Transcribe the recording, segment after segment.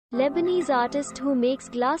Lebanese artist who makes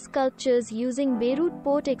glass sculptures using Beirut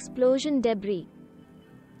port explosion debris.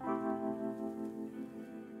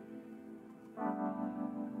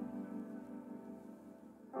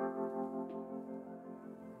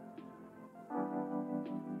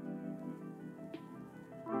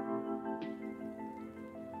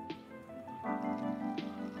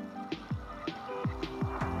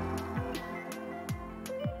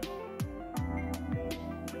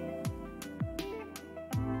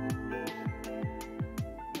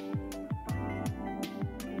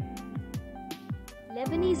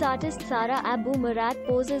 Lebanese artist Sara Abou Mrad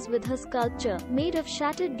poses with her sculpture, made of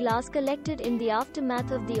shattered glass collected in the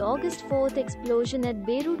aftermath of the August 4th explosion at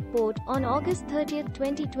Beirut port, on August 30,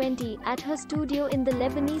 2020, at her studio in the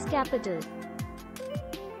Lebanese capital.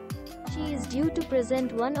 She is due to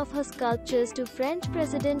present one of her sculptures to French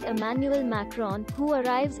President Emmanuel Macron, who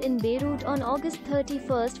arrives in Beirut on August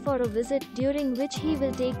 31st for a visit, during which he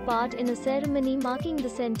will take part in a ceremony marking the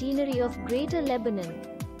centenary of Greater Lebanon.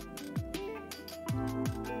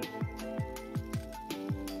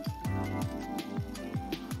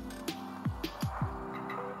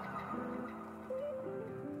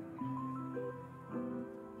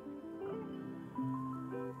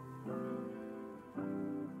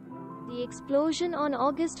 The explosion on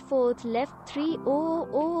August 4th left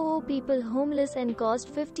 3,000 people homeless and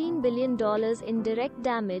caused $15 billion in direct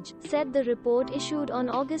damage, said the report issued on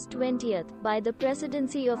August 20th by the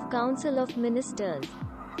Presidency of Council of Ministers.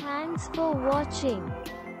 Thanks for watching.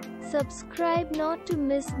 Subscribe not to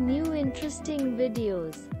miss new interesting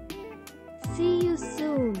videos. See you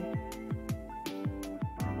soon.